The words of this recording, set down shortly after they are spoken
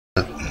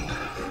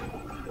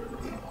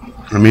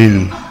I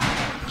mean,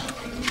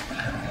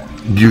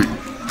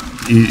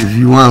 if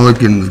you want to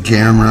look in the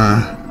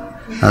camera,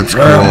 that's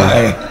cool.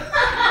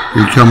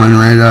 You're coming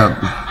right up.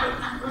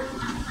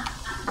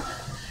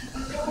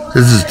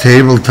 This is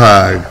Table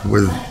Talk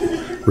with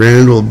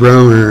Randall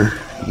Browner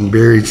and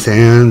Barry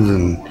Sands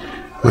and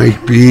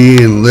Mike B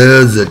and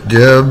Liz at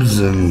DIBS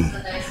and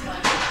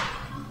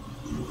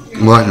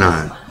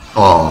whatnot.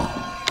 All.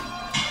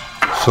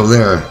 So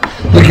there.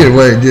 Look at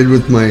what I did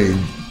with my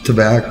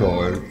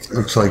tobacco. It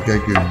looks like I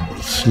could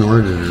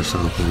snort it or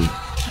something.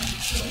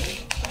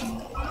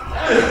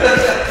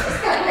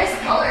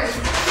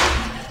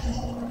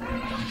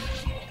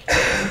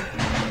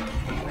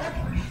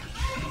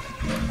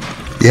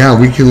 Yeah,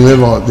 we can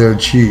live out there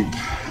cheap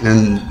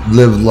and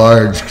live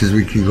large because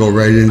we can go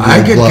right into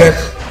the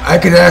bluff. I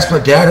could ask my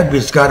dad if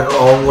he's got an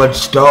old wood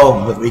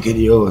stove that we could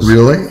use.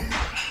 Really?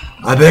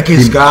 I think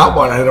he's got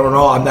one. I don't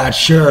know. I'm not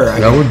sure.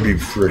 That would be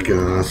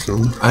freaking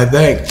awesome. I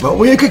think. But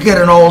we could get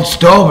an old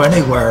stove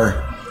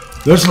anywhere.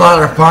 There's a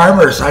lot of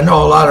farmers. I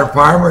know a lot of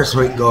farmers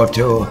we can go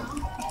to.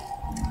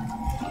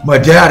 My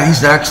dad,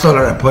 he's excellent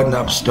at putting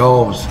up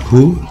stoves.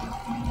 Who?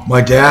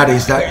 My dad,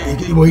 he's not.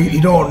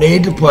 You don't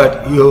need to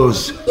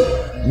use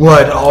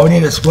wood. All we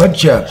need is wood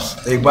chips.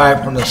 They buy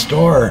it from the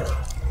store.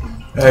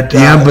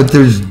 Yeah, but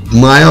there's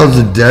miles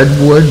of dead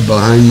wood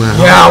behind my house.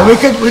 Yeah, we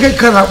could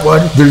cut up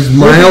wood. There's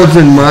miles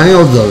and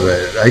miles of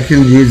it. I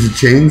can use a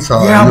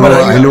chainsaw. Yeah,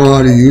 I know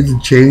how to use a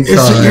chainsaw.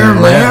 It's at your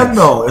land,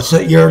 though. It's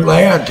at your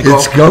land.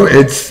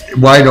 It's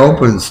wide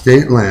open,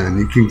 state land.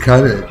 You can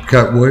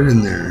cut wood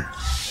in there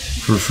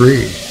for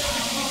free.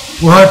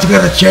 We'll have to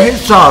get a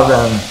chainsaw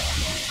then.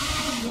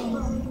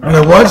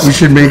 And we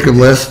should make a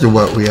list of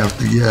what we have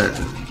to get: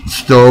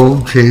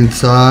 stove,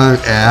 chainsaw,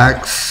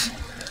 axe,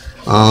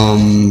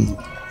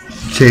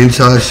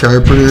 chainsaw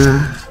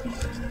sharpener,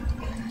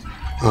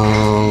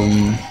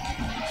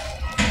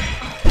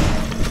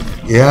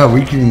 yeah,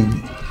 we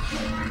can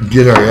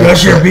get our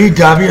Does your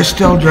VW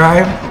still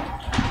drive?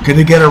 Can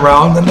you get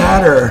around in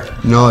that, or?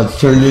 No, it's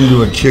turned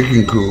into a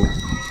chicken coop.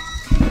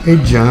 Hey,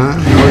 John,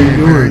 how are you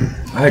doing?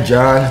 Hi,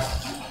 John.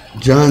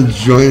 John's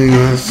joining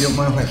us. You don't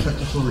mind if I set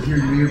this over here?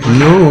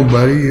 No,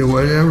 buddy,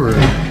 whatever.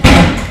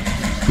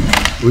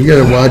 We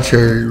gotta watch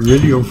our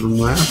video from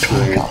last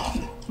night.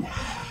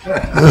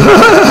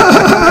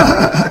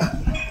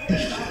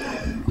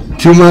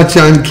 Too much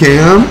on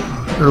cam,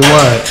 or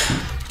what?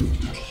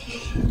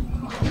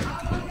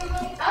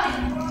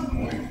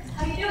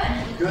 How you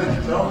doing?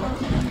 Good, Phil.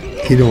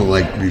 He don't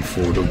like to be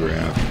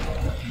photographed.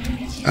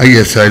 I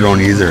guess I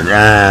don't either.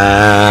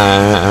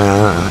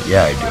 Yeah,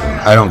 I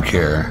do. I don't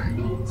care,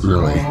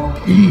 really.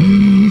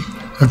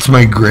 That's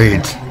my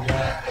grate.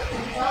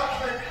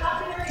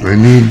 I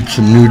need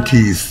some new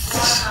teeth.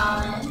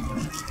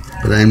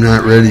 But I'm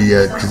not ready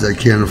yet because I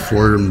can't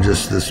afford them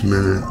just this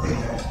minute.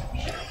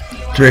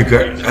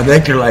 I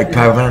think they're like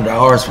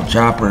 $500 for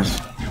choppers.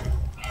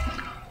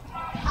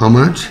 How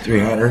much?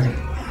 300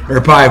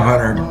 or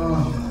 500.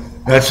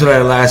 That's what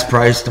I last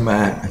priced them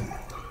at.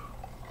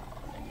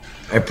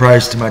 I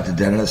priced them at the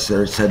dentist.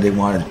 They said they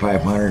wanted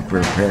 500 for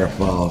a pair of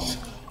falls.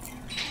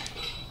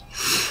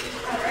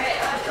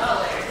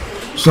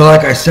 So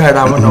like I said,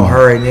 I'm in no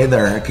hurry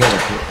neither. I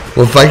can't.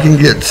 Well, if I can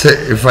get,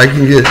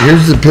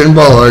 here's the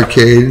pinball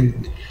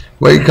arcade.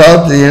 What do you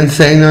call it? The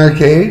Insane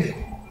Arcade?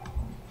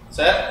 What's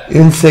that?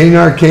 Insane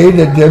Arcade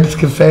at DIBS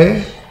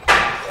Cafe?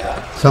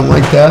 Yeah. Something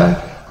like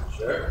that?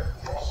 Sure.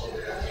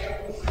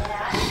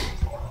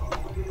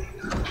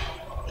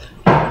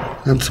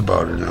 That's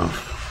about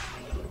enough.